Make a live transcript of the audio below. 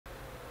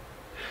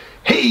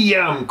Hey,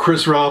 I'm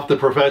Chris Ralph, the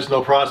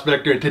professional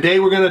prospector, and today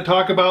we're going to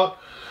talk about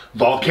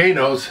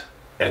volcanoes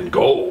and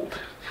gold.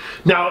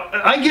 Now,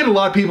 I get a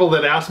lot of people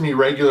that ask me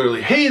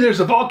regularly, hey, there's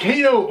a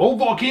old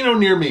volcano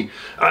near me.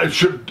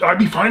 Should I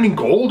be finding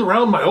gold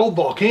around my old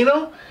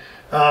volcano?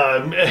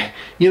 And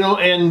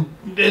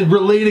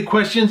related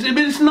questions. But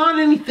it's not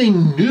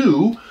anything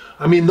new.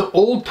 I mean, the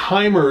old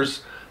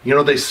timers,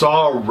 they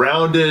saw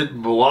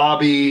rounded,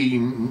 blobby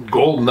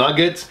gold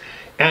nuggets,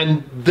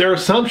 and their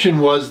assumption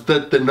was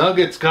that the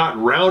nuggets got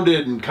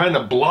rounded and kind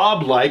of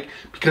blob-like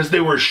because they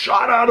were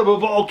shot out of a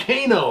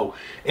volcano.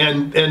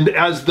 And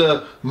as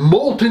the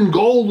molten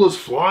gold was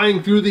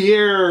flying through the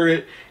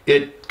air,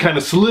 it kind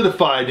of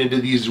solidified into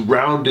these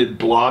rounded,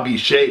 blobby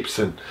shapes.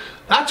 And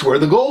that's where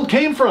the gold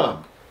came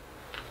from.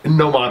 And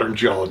no modern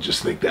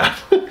geologists think that.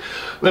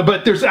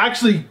 But there's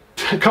actually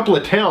a couple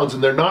of towns,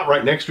 and they're not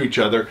right next to each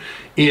other,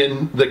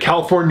 in the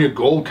California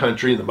gold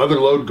country, in the Mother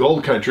Lode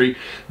gold country,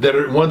 that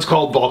are one's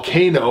called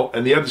Volcano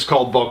and the other's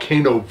called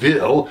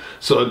Volcanoville,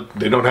 so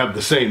they don't have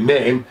the same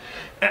name.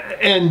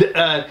 And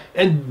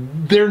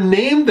they're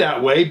named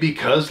that way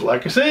because,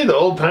 like I say, the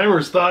old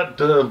timers thought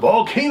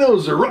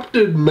volcanoes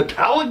erupted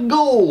metallic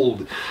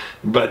gold.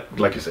 But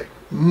like I say,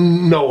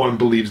 no one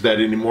believes that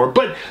anymore.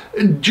 But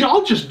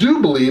geologists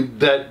do believe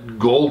that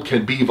gold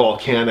can be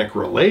volcanic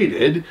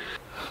related.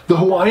 The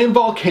Hawaiian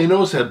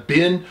volcanoes have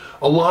been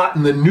a lot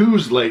in the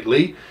news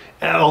lately,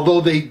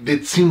 although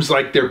it seems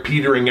like they're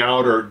petering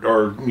out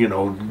or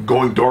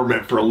going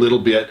dormant for a little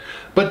bit.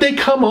 But they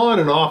come on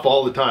and off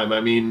all the time.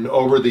 I mean,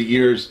 over the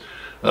years,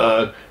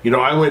 I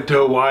went to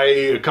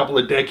Hawaii a couple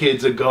of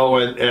decades ago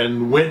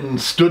and went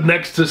and stood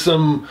next to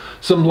some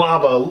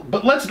lava.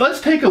 But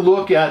let's take a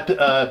look at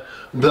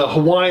the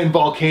Hawaiian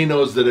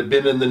volcanoes that have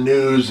been in the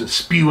news and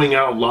spewing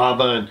out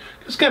lava, and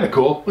it's kind of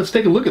cool. Let's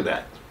take a look at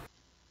that.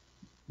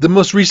 The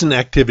most recent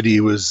activity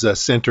was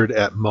centered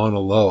at Mauna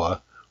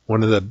Loa,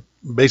 one of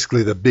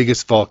basically the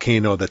biggest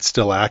volcano that's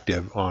still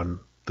active on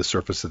the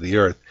surface of the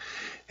earth.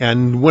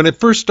 And when it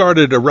first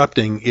started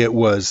erupting, it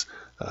was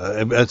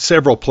at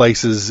several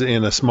places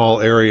in a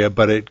small area,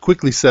 but it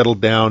quickly settled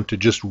down to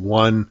just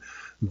one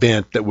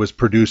vent that was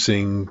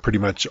producing pretty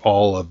much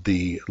all of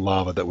the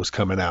lava that was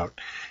coming out.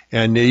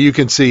 And you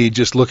can see,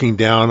 just looking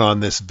down on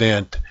this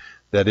vent,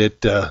 that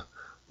it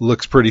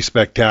looks pretty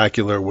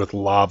spectacular, with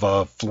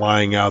lava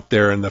flying out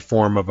there in the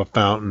form of a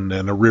fountain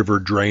and a river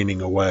draining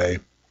away.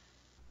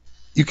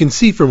 You can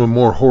see from a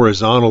more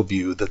horizontal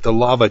view that the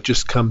lava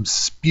just comes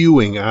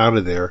spewing out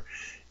of there.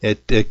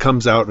 It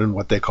comes out in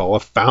what they call a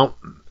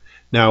fountain.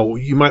 Now,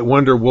 you might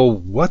wonder, well,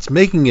 what's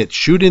making it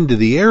shoot into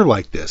the air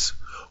like this?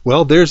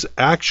 Well, there's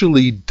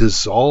actually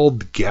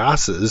dissolved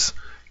gases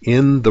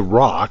in the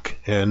rock,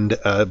 and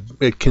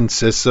it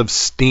consists of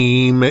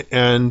steam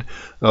and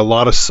a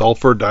lot of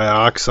sulfur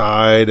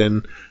dioxide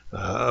and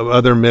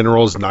other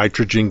minerals,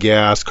 nitrogen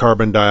gas,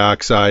 carbon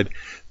dioxide,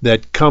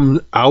 that come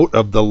out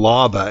of the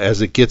lava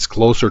as it gets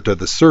closer to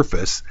the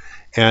surface.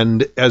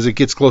 And as it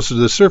gets closer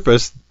to the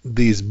surface,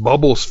 these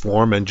bubbles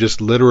form and just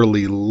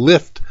literally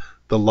lift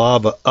the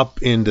lava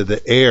up into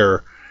the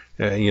air.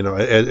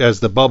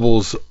 As the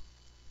bubbles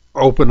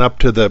open up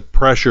to the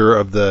pressure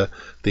of the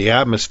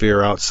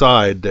atmosphere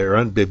outside,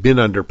 they've been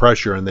under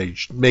pressure, and they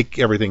make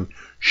everything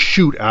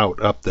shoot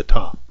out up the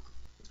top.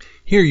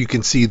 Here you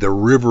can see the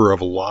river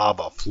of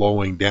lava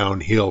flowing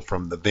downhill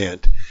from the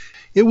vent.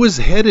 It was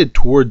headed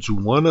towards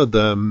one of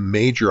the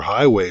major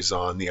highways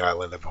on the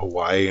island of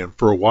Hawaii, and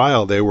for a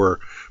while they were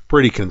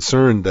pretty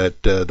concerned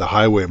that the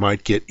highway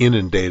might get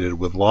inundated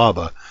with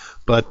lava.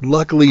 But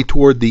luckily,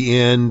 toward the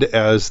end,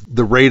 as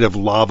the rate of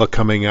lava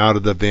coming out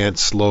of the vent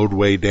slowed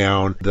way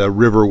down, the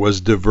river was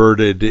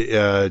diverted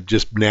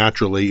just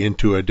naturally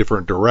into a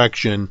different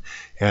direction,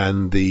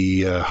 and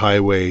the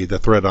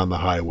threat on the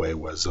highway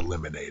was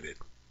eliminated.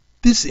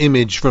 This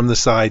image from the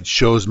side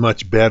shows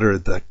much better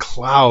the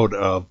cloud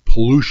of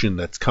pollution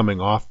that's coming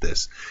off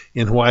this.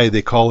 In Hawaii,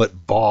 they call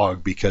it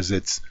bog because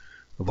it's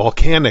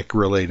volcanic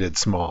related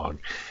smog.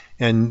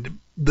 And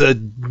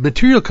the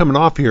material coming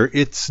off here,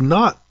 it's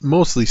not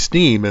mostly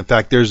steam. In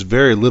fact, there's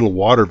very little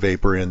water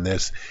vapor in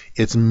this.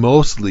 It's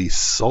mostly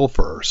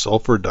sulfur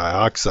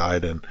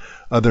dioxide, and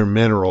other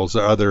minerals,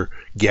 other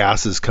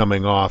gases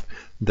coming off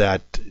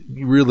that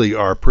really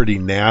are pretty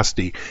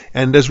nasty.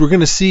 And as we're going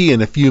to see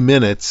in a few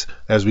minutes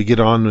as we get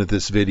on with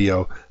this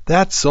video,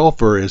 that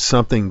sulfur is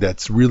something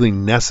that's really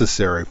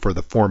necessary for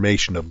the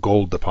formation of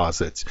gold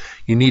deposits.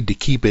 You need to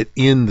keep it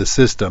in the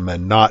system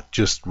and not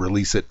just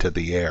release it to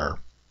the air.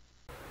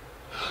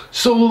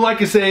 So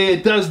like I say,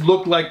 it does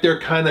look like they're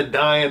kind of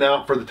dying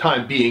out for the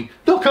time being.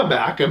 They'll come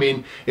back. I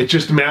mean, it's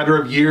just a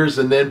matter of years,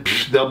 and then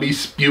they'll be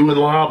spewing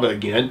lava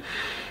again.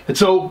 And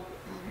so,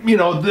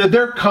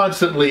 they're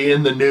constantly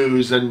in the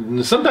news,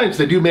 and sometimes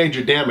they do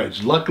major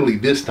damage. Luckily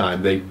this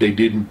time they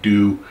didn't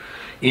do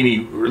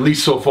any, or at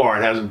least so far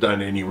it hasn't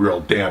done any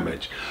real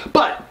damage.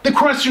 But the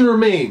question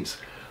remains,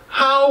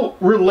 how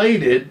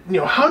related,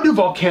 how do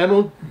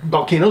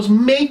volcanoes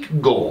make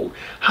gold?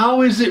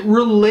 How is it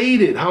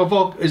related?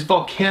 How is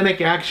volcanic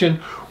action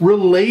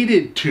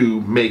related to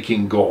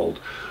making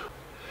gold?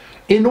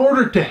 In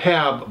order to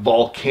have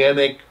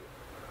volcanic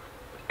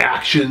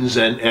actions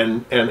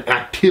and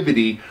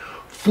activity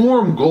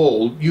form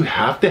gold, you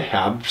have to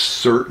have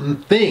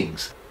certain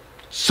things.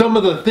 Some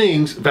of the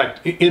things, in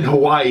fact, in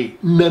Hawaii,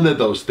 none of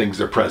those things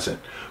are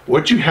present.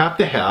 What you have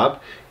to have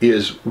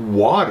is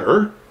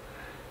water,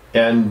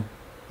 and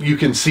you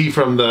can see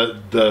from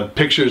the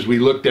pictures we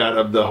looked at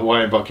of the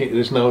Hawaiian volcano,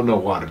 there's no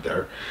water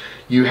there.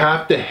 You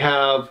have to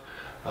have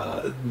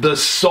the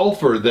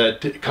sulfur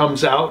that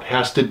comes out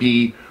has to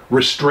be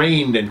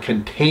restrained and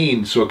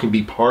contained so it can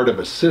be part of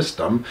a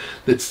system.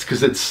 That's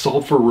because it's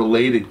sulfur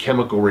related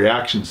chemical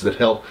reactions that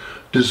help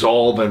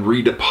dissolve and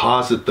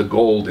redeposit the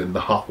gold in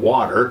the hot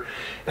water.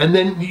 And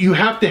then you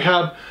have to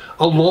have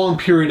a long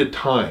period of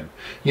time.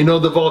 You know,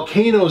 the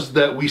volcanoes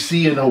that we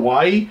see in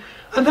Hawaii,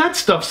 that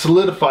stuff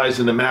solidifies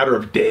in a matter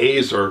of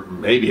days or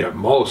maybe at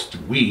most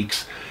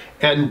weeks,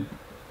 and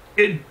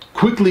it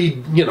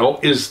quickly, you know,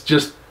 is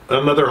just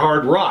another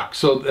hard rock.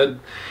 So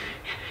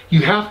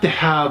you have to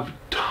have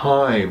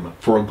time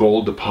for a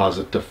gold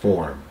deposit to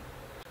form.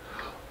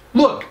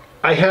 Look,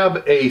 I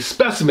have a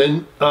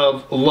specimen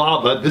of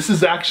lava. This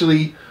is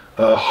actually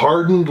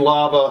hardened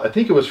lava. I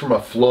think it was from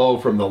a flow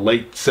from the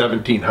late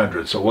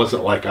 1700s, so it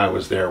wasn't like I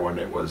was there when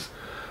it was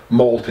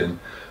molten,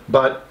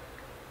 but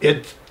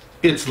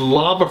it's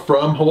lava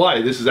from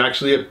Hawaii. This is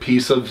actually a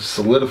piece of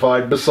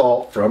solidified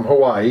basalt from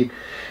Hawaii,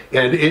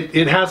 and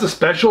it has a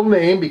special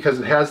name because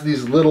it has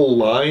these little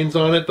lines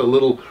on it, the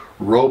little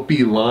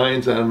ropey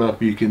lines. I don't know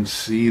if you can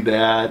see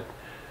that.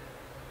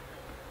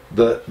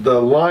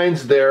 The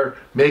lines there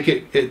make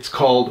it, it's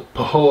called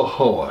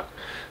Pahoahoa.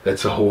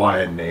 That's a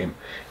Hawaiian name,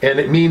 and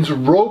it means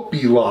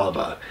ropey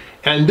lava.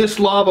 And this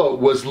lava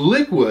was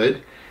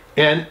liquid,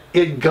 and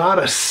it got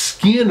a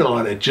skin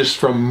on it just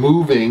from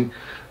moving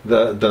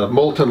the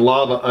molten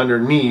lava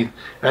underneath.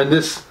 And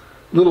this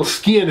little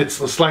skin,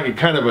 it's like a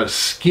kind of a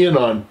skin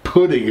on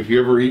pudding. If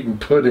you've ever eaten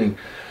pudding,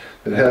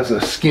 it has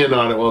a skin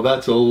on it. Well,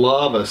 that's a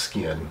lava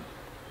skin.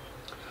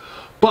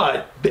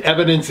 But the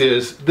evidence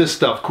is this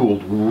stuff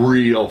cooled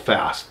real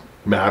fast,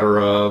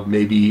 matter of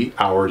maybe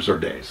hours or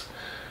days.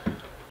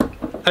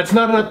 That's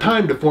not enough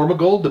time to form a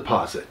gold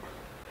deposit.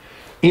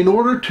 In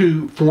order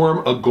to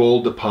form a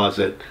gold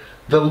deposit,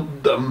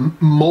 the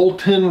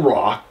molten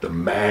rock, the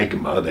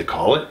magma they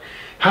call it,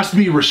 has to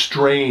be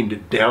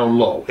restrained down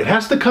low. It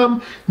has to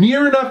come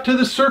near enough to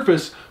the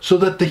surface so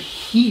that the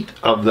heat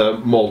of the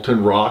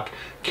molten rock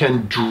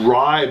can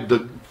drive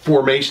the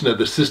formation of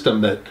the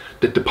system that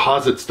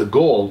deposits the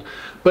gold,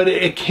 but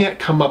it can't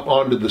come up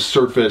onto the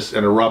surface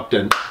and erupt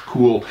and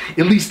cool.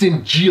 At least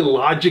in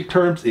geologic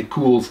terms, it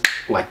cools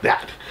like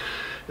that.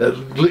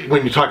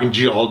 When you're talking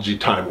geology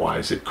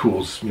time-wise, it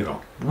cools, you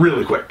know,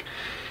 really quick.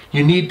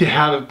 You need to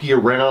have it be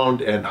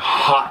around and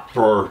hot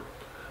for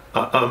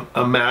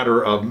a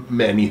matter of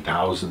many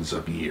thousands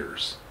of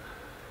years.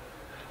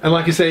 And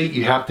like I say,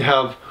 you have to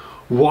have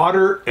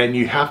water and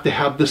you have to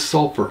have the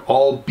sulfur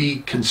all be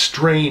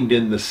constrained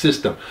in the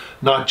system,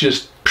 not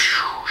just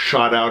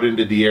shot out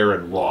into the air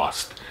and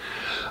lost.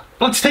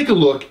 Let's take a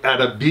look at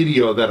a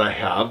video that I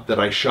have that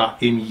I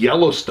shot in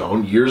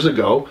Yellowstone years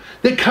ago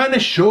that kind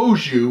of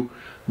shows you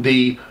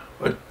the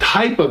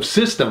type of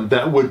system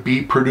that would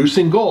be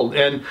producing gold.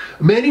 And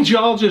many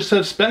geologists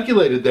have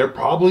speculated there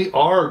probably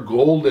are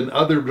gold and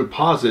other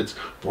deposits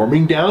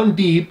forming down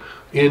deep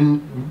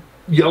in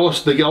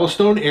the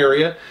Yellowstone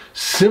area,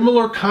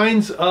 similar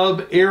kinds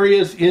of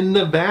areas in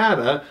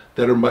Nevada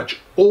that are much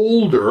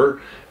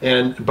older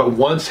but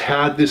once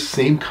had this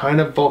same kind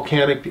of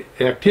volcanic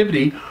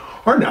activity,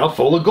 are now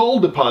full of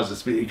gold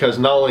deposits, because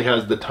not only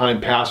has the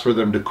time passed for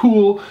them to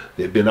cool,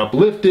 they've been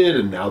uplifted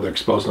and now they're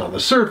exposed on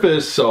the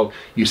surface, so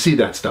you see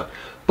that stuff.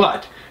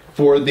 But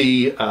for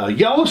the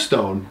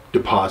Yellowstone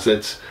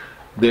deposits,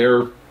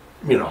 they're,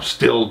 you know,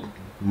 still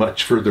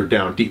much further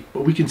down deep,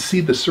 but we can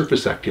see the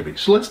surface activity.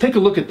 So let's take a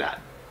look at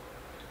that.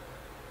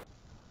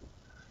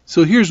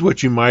 So here's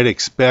what you might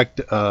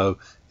expect of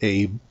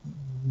a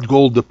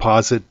gold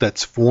deposit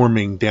that's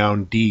forming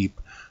down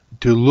deep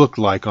to look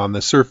like on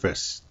the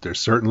surface. There's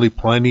certainly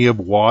plenty of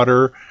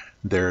water,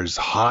 there's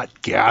hot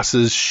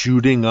gases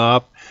shooting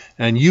up,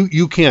 and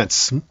you can't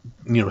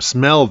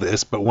smell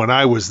this, but when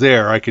I was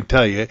there I can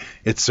tell you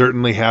it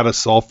certainly had a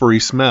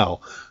sulfury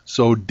smell.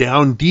 So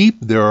down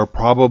deep there are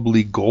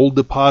probably gold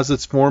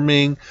deposits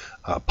forming,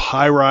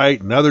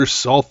 pyrite and other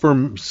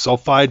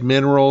sulfide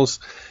minerals,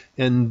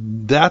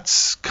 and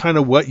that's kind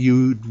of what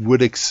you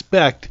would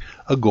expect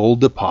a gold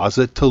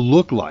deposit to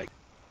look like.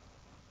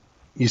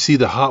 You see,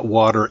 the hot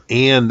water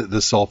and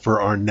the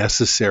sulfur are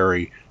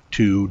necessary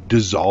to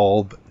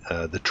dissolve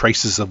the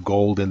traces of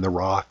gold in the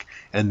rock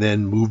and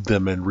then move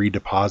them and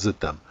redeposit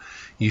them.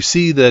 You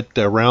see that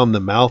around the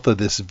mouth of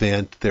this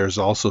vent there's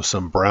also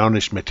some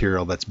brownish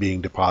material that's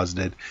being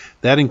deposited.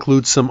 That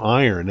includes some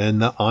iron,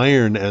 and the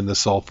iron and the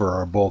sulfur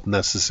are both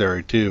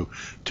necessary too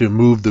to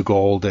move the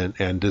gold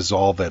and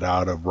dissolve it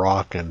out of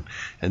rock and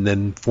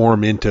then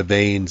form into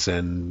veins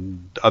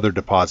and other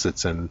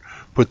deposits and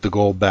put the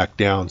gold back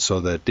down so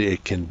that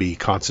it can be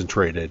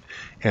concentrated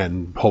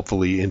and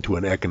hopefully into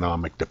an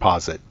economic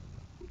deposit.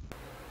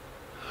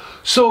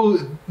 So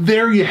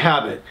there you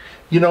have it.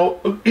 You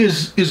know,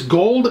 is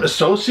gold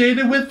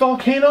associated with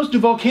volcanoes? Do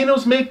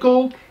volcanoes make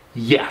gold?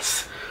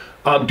 Yes.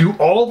 Do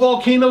all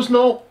volcanoes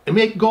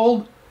make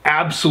gold?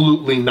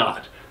 Absolutely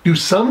not. Do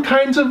some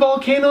kinds of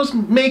volcanoes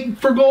make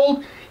for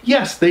gold?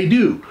 Yes, they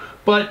do.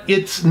 But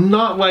it's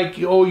not like,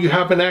 oh, you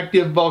have an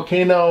active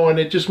volcano and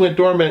it just went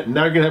dormant and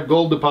now you're gonna have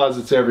gold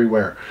deposits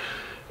everywhere.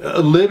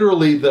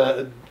 Literally,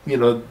 the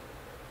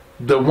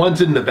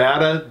ones in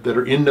Nevada that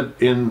are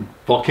in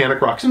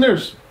volcanic rocks, and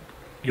there's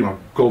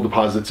gold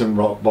deposits in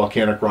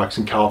volcanic rocks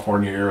in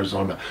California,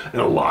 Arizona,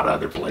 and a lot of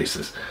other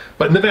places.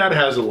 But Nevada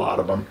has a lot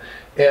of them.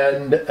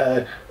 And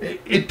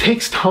it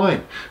takes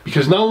time,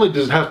 because not only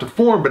does it have to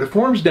form, but it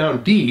forms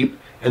down deep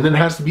and then it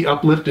has to be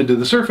uplifted to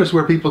the surface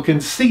where people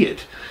can see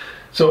it.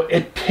 So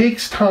it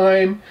takes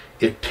time,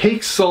 it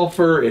takes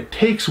sulfur, it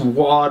takes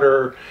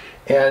water,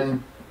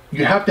 and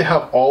you have to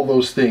have all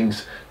those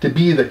things to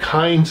be the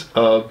kinds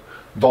of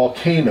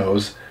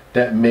volcanoes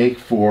that make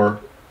for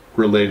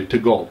related to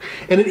gold.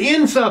 And it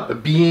ends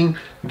up being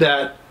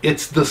that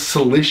it's the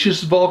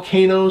siliceous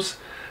volcanoes,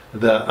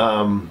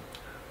 the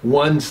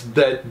ones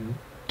that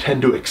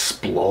tend to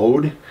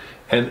explode,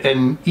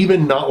 and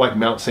even not like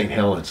Mount St.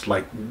 Helens,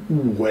 like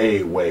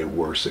way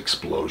worse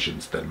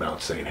explosions than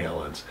Mount St.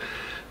 Helens,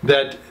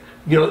 that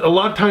a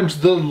lot of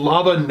times the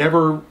lava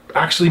never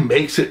actually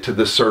makes it to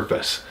the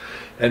surface,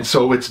 and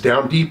so it's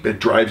down deep, it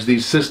drives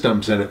these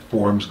systems and it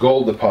forms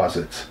gold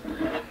deposits.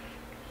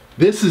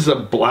 This is a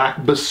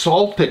black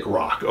basaltic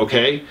rock,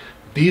 okay?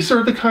 These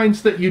are the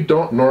kinds that you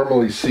don't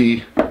normally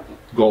see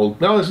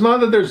gold. Now, it's not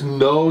that there's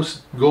no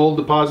gold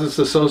deposits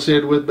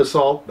associated with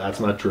basalt. That's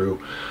not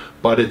true.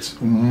 But it's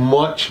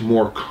much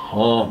more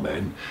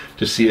common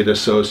to see it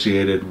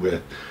associated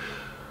with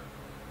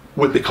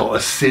what they call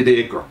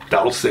acidic or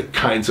felsic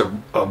kinds of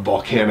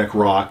volcanic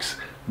rocks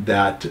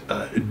that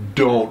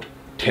don't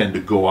tend to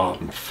go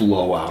out and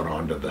flow out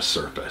onto the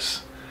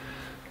surface.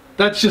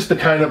 That's just the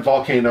kind of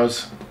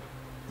volcanoes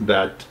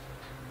that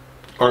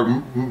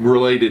are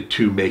related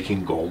to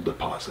making gold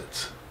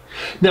deposits.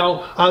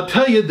 Now, I'll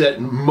tell you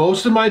that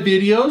most of my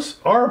videos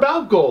are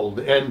about gold,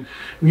 and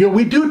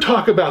we do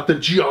talk about the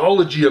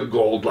geology of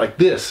gold like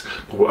this.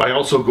 I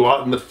also go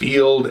out in the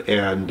field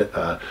and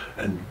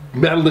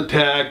metal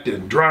detect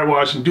and dry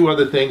wash and do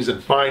other things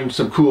and find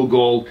some cool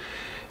gold.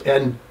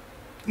 And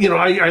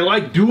I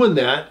like doing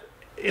that,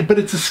 but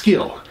it's a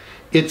skill.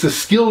 It's a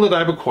skill that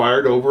I've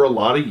acquired over a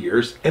lot of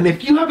years, and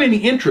if you have any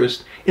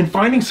interest in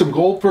finding some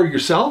gold for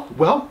yourself,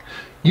 well,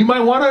 you might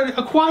want to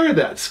acquire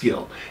that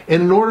skill.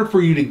 And in order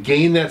for you to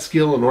gain that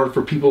skill, in order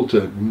for people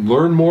to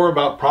learn more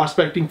about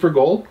prospecting for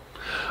gold,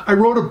 I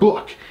wrote a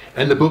book,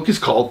 and the book is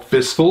called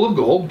Fistful of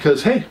Gold,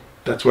 because hey,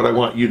 that's what I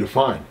want you to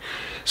find.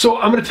 So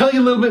I'm going to tell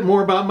you a little bit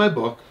more about my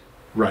book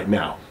right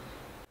now.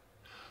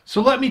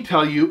 So let me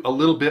tell you a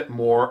little bit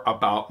more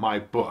about my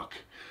book.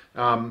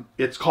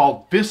 It's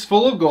called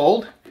Fistful of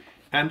Gold,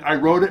 and I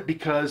wrote it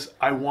because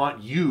I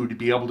want you to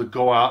be able to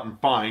go out and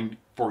find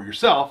for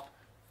yourself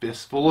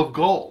fistful of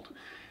gold.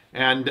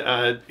 And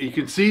you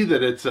can see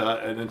that it's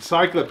an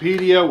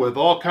encyclopedia with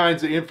all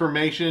kinds of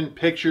information,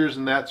 pictures,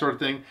 and that sort of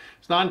thing.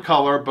 It's not in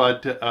color,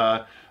 but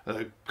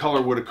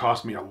color would have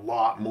cost me a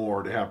lot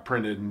more to have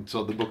printed, and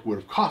so the book would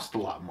have cost a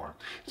lot more.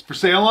 It's for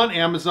sale on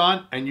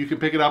Amazon, and you can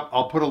pick it up.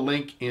 I'll put a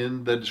link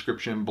in the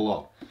description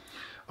below.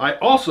 I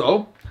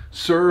also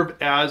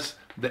serve as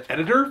the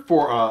editor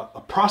for a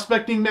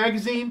prospecting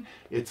magazine.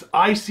 It's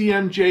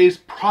ICMJ's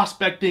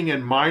Prospecting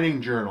and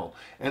Mining Journal.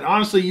 And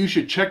honestly, you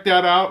should check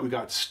that out. We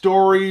got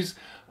stories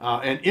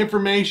and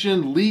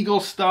information, legal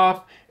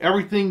stuff,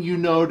 everything you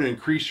know to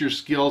increase your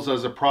skills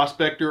as a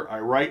prospector. I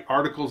write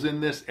articles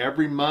in this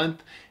every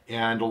month,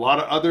 and a lot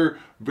of other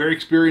very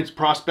experienced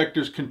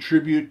prospectors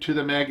contribute to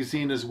the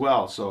magazine as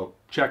well. So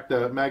check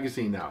the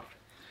magazine out.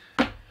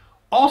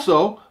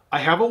 Also, I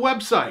have a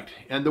website,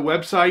 and the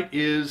website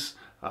is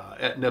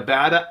at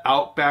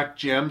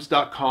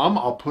NevadaOutbackGems.com.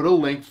 I'll put a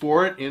link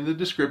for it in the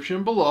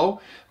description below,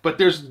 but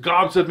there's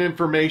gobs of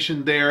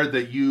information there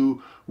that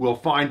you will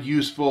find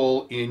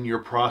useful in your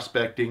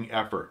prospecting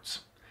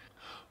efforts.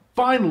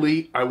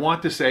 Finally, I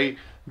want to say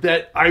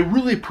that I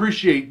really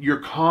appreciate your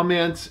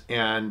comments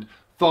and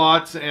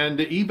thoughts,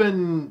 and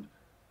even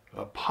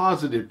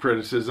positive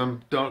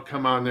criticism. Don't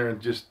come on there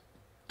and just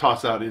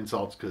toss out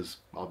insults, because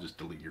I'll just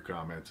delete your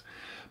comments.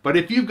 But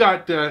if you've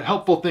got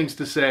helpful things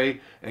to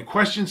say and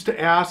questions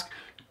to ask,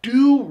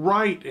 do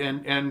write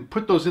and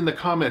put those in the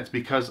comments,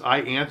 because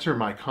I answer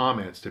my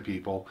comments to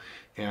people,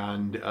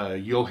 and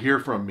you'll hear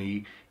from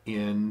me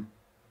in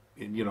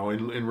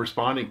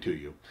responding to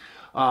you.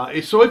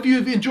 So if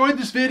you've enjoyed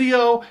this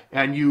video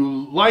and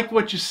you like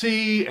what you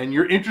see and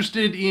you're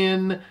interested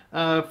in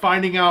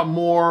finding out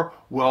more,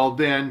 well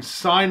then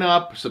sign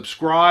up,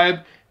 subscribe,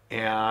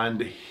 and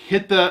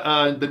hit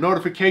the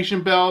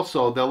notification bell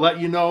so they'll let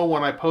you know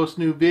when I post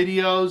new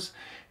videos.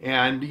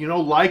 And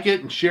like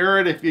it and share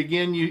it if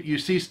again you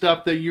see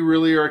stuff that you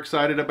really are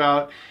excited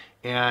about.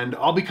 And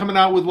I'll be coming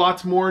out with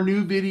lots more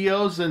new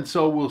videos, and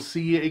so we'll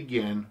see you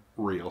again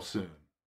real soon.